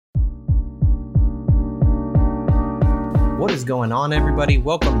What is going on, everybody?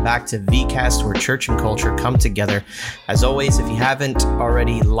 Welcome back to VCast, where church and culture come together. As always, if you haven't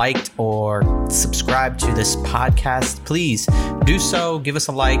already liked or subscribed to this podcast, please do so. Give us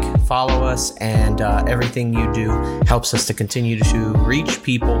a like, follow us, and everything you do helps us to continue to reach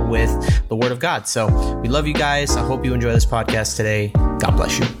people with the Word of God. So we love you guys. I hope you enjoy this podcast today. God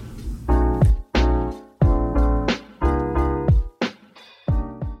bless you.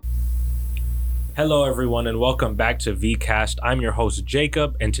 Hello, everyone, and welcome back to VCast. I'm your host,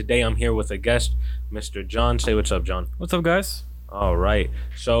 Jacob, and today I'm here with a guest, Mr. John. Say what's up, John. What's up, guys? All right.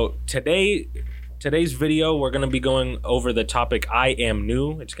 So today's video, we're going to be going over the topic, I am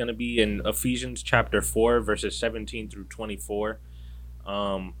new. It's going to be in Ephesians chapter 4, verses 17 through 24.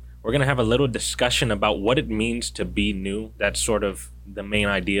 We're going to have a little discussion about what it means to be new. That's sort of the main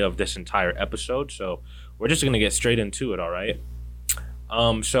idea of this entire episode. So we're just going to get straight into it, all right?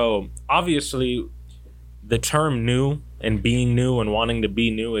 So obviously the term new and being new and wanting to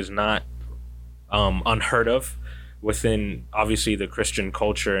be new is not unheard of within obviously the Christian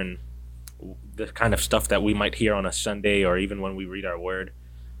culture and the kind of stuff that we might hear on a Sunday or even when we read our word.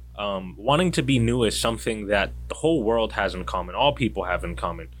 Wanting to be new is something that the whole world has in common. All people have in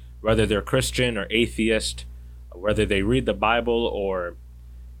common, whether they're Christian or atheist, whether they read the Bible or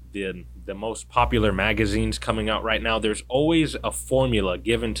the most popular magazines coming out right now. There's always a formula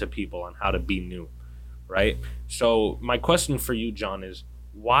given to people on how to be new, right? So my question for you, John, is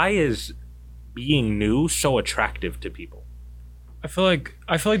why is being new so attractive to people? I feel like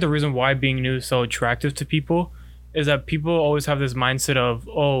the reason why being new is so attractive to people is that people always have this mindset of,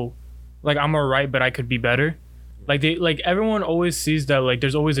 oh, like I'm alright, but I could be better. Like everyone always sees that like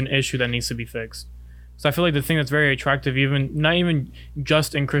there's always an issue that needs to be fixed. So I feel like the thing that's very attractive, not even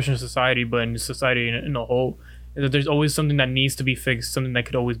just in Christian society, but in society in a whole, is that there's always something that needs to be fixed, something that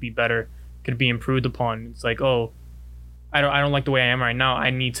could always be better, could be improved upon. It's like, oh, I don't like the way I am right now. I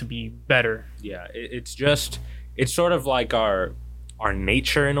need to be better. Yeah, it's sort of like our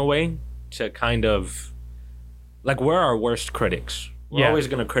nature in a way to kind of, like we're our worst critics. We're always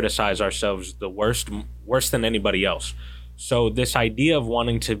going to criticize ourselves the worse than anybody else. So this idea of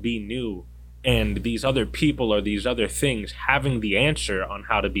wanting to be new and these other people or these other things having the answer on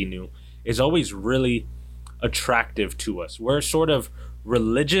how to be new is always really attractive to us. We're sort of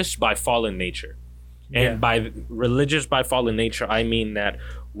religious by fallen nature. And by religious by fallen nature, I mean that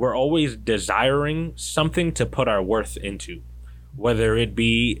we're always desiring something to put our worth into, whether it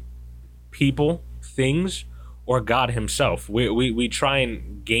be people, things, or God himself. We try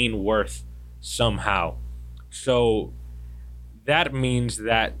and gain worth somehow. So that means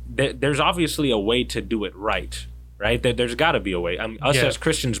that there's obviously a way to do it right? There's got to be a way. Us as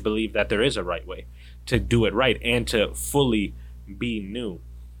Christians believe that there is a right way to do it right and to fully be new.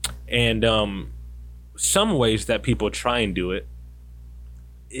 And some ways that people try and do it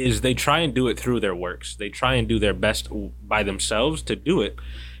is they try and do it through their works. They try and do their best by themselves to do it.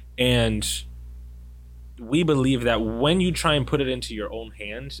 And we believe that when you try and put it into your own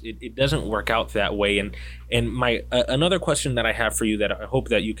hands, it doesn't work out that way. And my another question that I have for you that I hope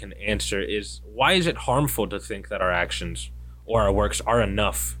that you can answer is, why is it harmful to think that our actions or our works are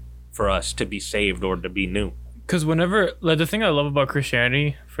enough for us to be saved or to be new? Because the thing I love about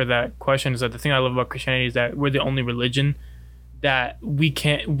Christianity, for that question, is that the thing I love about Christianity is that we're the only religion that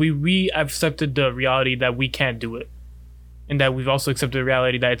we accepted the reality that we can't do it. And that we've also accepted the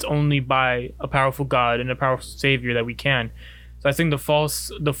reality that it's only by a powerful God and a powerful Savior that we can. So I think the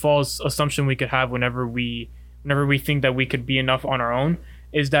false assumption we could have whenever we think that we could be enough on our own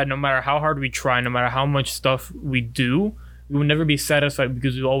is that no matter how hard we try, no matter how much stuff we do, we will never be satisfied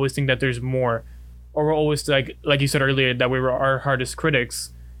because we always think that there's more. Or we're always like you said earlier, that we were our hardest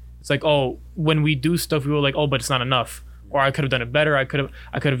critics. It's like, oh, when we do stuff, we were like, oh, but it's not enough. Or I could have done it better. I could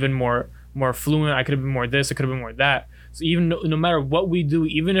have been more fluent. I could have been more this. I could have been more that. So even no matter what we do,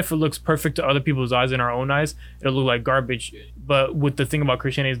 even if it looks perfect to other people's eyes and our own eyes, it'll look like garbage. But with the thing about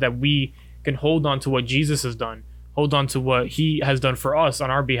Christianity is that we can hold on to what Jesus has done, hold on to what he has done for us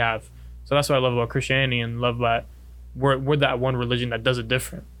on our behalf. So that's what I love about Christianity, and love that we're that one religion that does it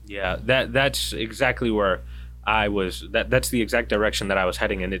different. Yeah, that's exactly where I was. That's the exact direction that I was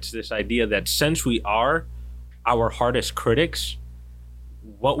heading. And it's this idea that since we are our hardest critics,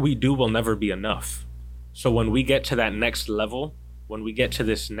 what we do will never be enough. So when we get to that next level, when we get to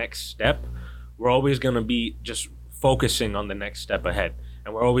this next step, we're always going to be just focusing on the next step ahead.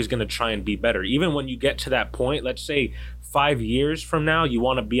 And we're always going to try and be better. Even when you get to that point, let's say 5 years from now, you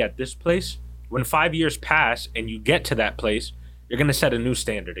want to be at this place. When 5 years pass and you get to that place, you're going to set a new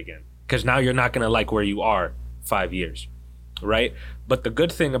standard again. Because now you're not going to like where you are 5 years, right? But the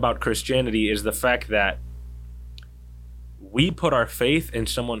good thing about Christianity is the fact that we put our faith in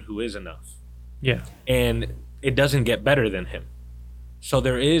someone who is enough. Yeah. And it doesn't get better than him. So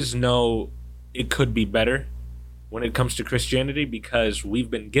there is no, it could be better when it comes to Christianity because we've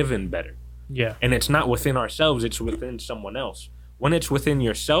been given better. Yeah. And it's not within ourselves, it's within someone else. When it's within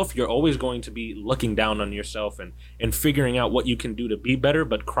yourself, you're always going to be looking down on yourself and figuring out what you can do to be better.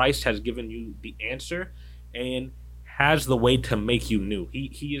 But Christ has given you the answer and has the way to make you new.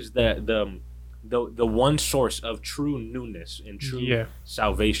 He is the one source of true newness and true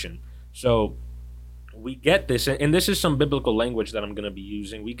salvation. So we get this, and this is some biblical language that I'm going to be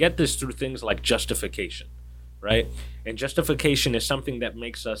using. We get this through things like justification, right? And justification is something that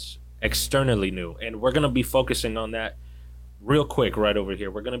makes us externally new. And we're going to be focusing on that real quick right over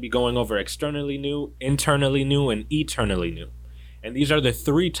here. We're going to be going over externally new, internally new, and eternally new. And these are the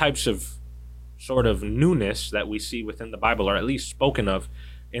three types of sort of newness that we see within the Bible, or at least spoken of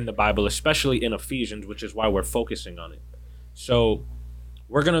in the Bible, especially in Ephesians, which is why we're focusing on it. So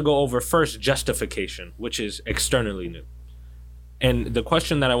we're going to go over first justification, which is externally new. And the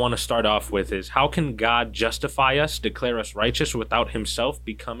question that I want to start off with is, how can God justify us, declare us righteous without himself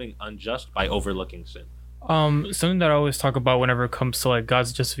becoming unjust by overlooking sin? Something that I always talk about whenever it comes to like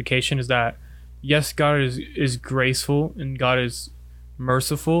God's justification is that yes, God is graceful and God is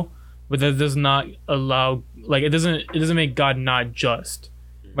merciful, but that does not allow, like, it doesn't make God not just.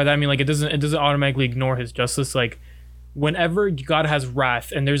 By that I mean, like, it doesn't automatically ignore his justice. Like, whenever God has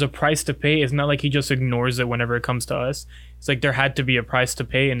wrath and there's a price to pay, it's not like he just ignores it whenever it comes to us. It's like there had to be a price to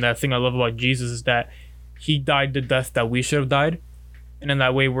pay. And that thing I love about Jesus is that he died the death that we should have died. And in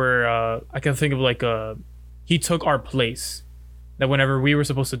that way, I can think of like he took our place. That whenever we were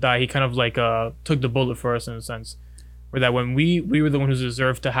supposed to die, he kind of like took the bullet for us in a sense. Or that when we were the one who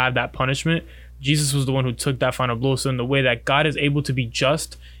deserved to have that punishment, Jesus was the one who took that final blow. So in the way that God is able to be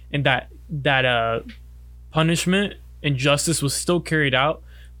just, and that punishment and justice was still carried out,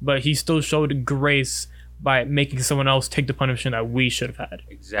 but he still showed grace by making someone else take the punishment that we should have had.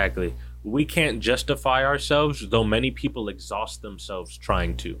 Exactly. We can't justify ourselves, though many people exhaust themselves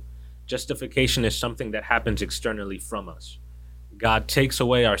trying to. Justification is something that happens externally from us. God takes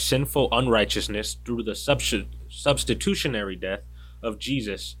away our sinful unrighteousness through the substitutionary death of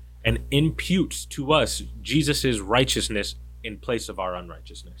Jesus and imputes to us Jesus' righteousness in place of our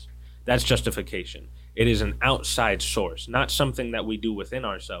unrighteousness. That's justification. It is an outside source, not something that we do within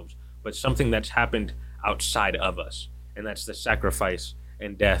ourselves, but something that's happened outside of us. And that's the sacrifice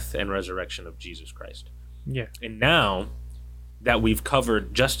and death and resurrection of Jesus Christ. Yeah. And now that we've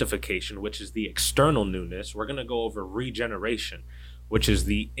covered justification, which is the external newness, we're going to go over regeneration, which is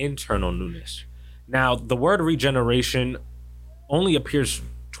the internal newness. Now, the word regeneration only appears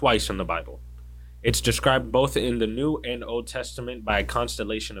twice in the Bible. It's described both in the New and Old Testament by a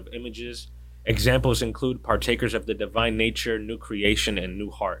constellation of images. Examples include partakers of the divine nature, new creation, and new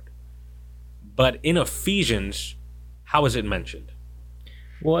heart. But in Ephesians, how is it mentioned?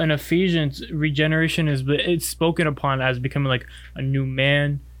 Well, in Ephesians, regeneration it's spoken upon as becoming like a new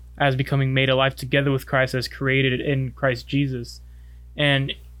man, as becoming made alive together with Christ, as created in Christ Jesus.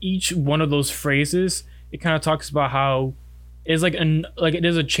 And each one of those phrases, it kind of talks about how it's like it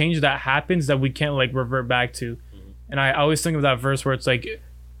is a change that happens that we can't like revert back to. Mm-hmm. And I always think of that verse where it's like,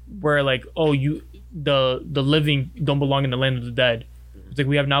 oh, the living don't belong in the land of the dead. It's like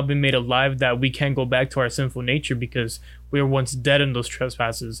we have now been made alive, that we can't go back to our sinful nature because we were once dead in those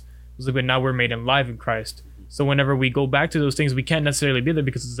trespasses. It's like, but now we're made alive in Christ. So whenever we go back to those things, we can't necessarily be there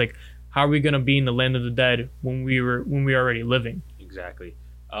because it's like, how are we going to be in the land of the dead when we're already living? Exactly.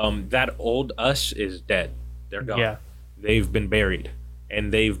 That old us is dead. They're gone. Yeah. They've been buried.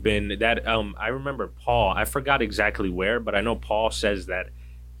 And they've been that. I remember Paul, I forgot exactly where, but I know Paul says that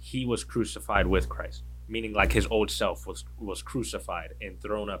he was crucified with Christ. Meaning like his old self was crucified and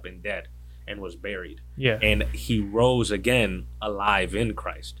thrown up and dead and was buried. Yeah. And he rose again alive in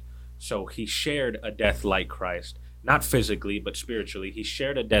Christ. So he shared a death like Christ, not physically, but spiritually. He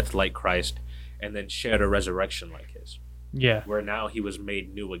shared a death like Christ and then shared a resurrection like his. Yeah. Where now he was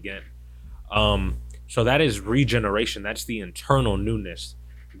made new again. So that is regeneration. That's the internal newness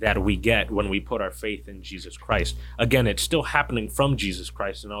that we get when we put our faith in Jesus Christ. Again, it's still happening from Jesus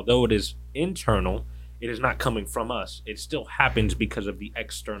Christ. And although it is internal, it is not coming from us. It still happens because of the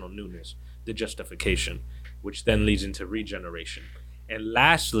external newness, the justification, which then leads into regeneration. And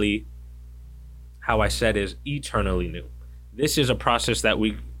lastly, how I said is eternally new. This is a process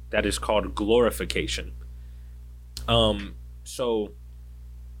that is called glorification. So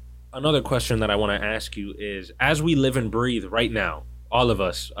another question that I want to ask you is, as we live and breathe right now, all of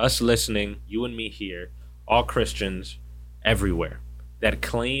us listening, you and me here, all Christians everywhere that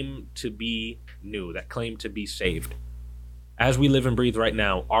claim to be new, that claim to be saved, as we live and breathe right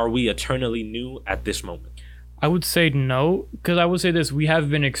now, are we eternally new at this moment? I would say no, because I would say this: we have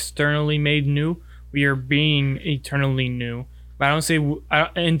been externally made new. We are being eternally new. But I don't say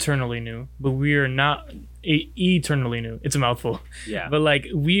internally new, but we are not eternally new. It's a mouthful. Yeah. But like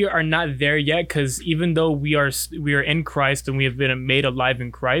we are not there yet, because even though we are in Christ and we have been made alive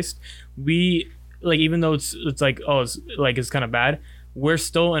in Christ, we like, even though it's like, oh, it's kind of bad, we're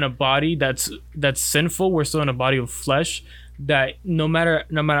still in a body that's sinful. We're still in a body of flesh that no matter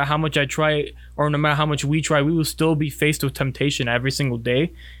how much I try, or no matter how much we try, we will still be faced with temptation every single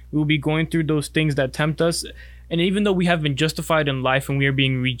day. We will be going through those things that tempt us. And even though we have been justified in life and we are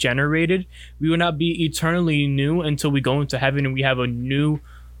being regenerated, we will not be eternally new until we go into heaven and we have a new,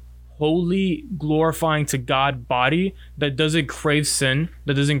 holy, glorifying to God body that doesn't crave sin,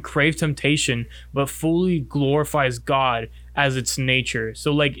 that doesn't crave temptation, but fully glorifies God as its nature.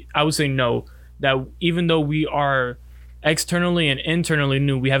 So like, I would say no, that even though we are externally and internally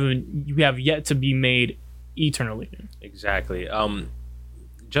new, we have yet to be made eternally new. Exactly.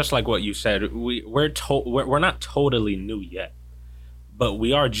 Just like what you said, we're not totally new yet, but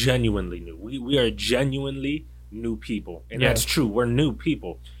we are genuinely new. We are genuinely new people, and that's true. We're new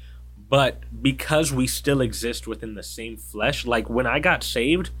people, but because we still exist within the same flesh, like when I got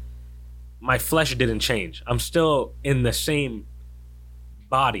saved, my flesh didn't change. I'm still in the same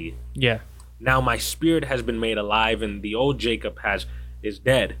body. Yeah. Now my spirit has been made alive, and the old Jacob is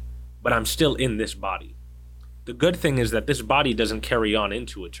dead, but I'm still in this body. The good thing is that this body doesn't carry on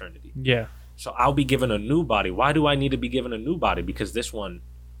into eternity. Yeah. So I'll be given a new body. Why do I need to be given a new body? Because this one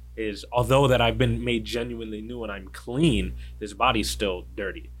is, although that I've been made genuinely new and I'm clean, this body's still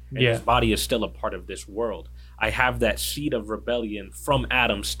dirty. And this body is still a part of this world. I have that seed of rebellion from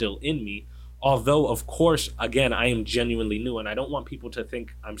Adam still in me. Although, of course, again, I am genuinely new. And I don't want people to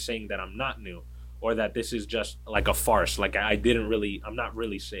think I'm saying that I'm not new, or that this is just like a farce. Like I'm not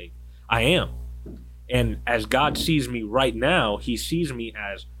really saved. I am. And as God sees me right now, he sees me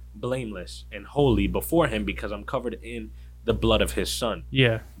as blameless and holy before him because I'm covered in the blood of his son.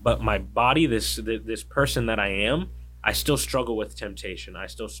 Yeah. But my body, this person that I am, I still struggle with temptation. I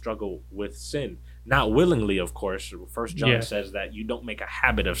still struggle with sin. Not willingly, of course. 1 John says that you don't make a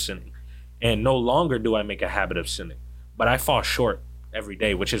habit of sinning. And no longer do I make a habit of sinning. But I fall short every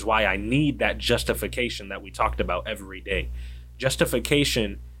day, which is why I need that justification that we talked about every day.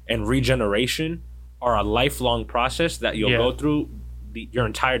 Justification and regeneration are a lifelong process that you'll go through your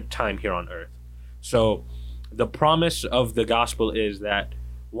entire time here on earth. So the promise of the gospel is that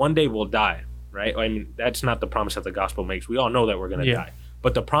one day we'll die, right? I mean, that's not the promise that the gospel makes. We all know that we're going to die.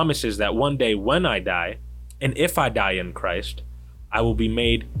 But the promise is that one day when I die, and if I die in Christ, I will be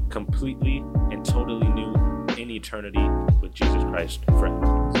made completely and totally new in eternity with Jesus Christ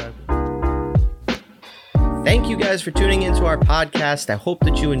forever. Exactly. Thank you guys for tuning into our podcast. I hope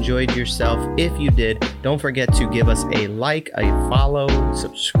that you enjoyed yourself. If you did, don't forget to give us a like, a follow,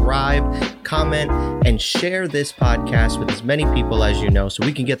 subscribe, comment, and share this podcast with as many people as you know so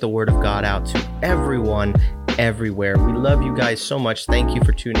we can get the word of God out to everyone, everywhere. We love you guys so much. Thank you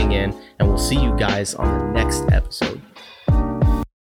for tuning in, and we'll see you guys on the next episode.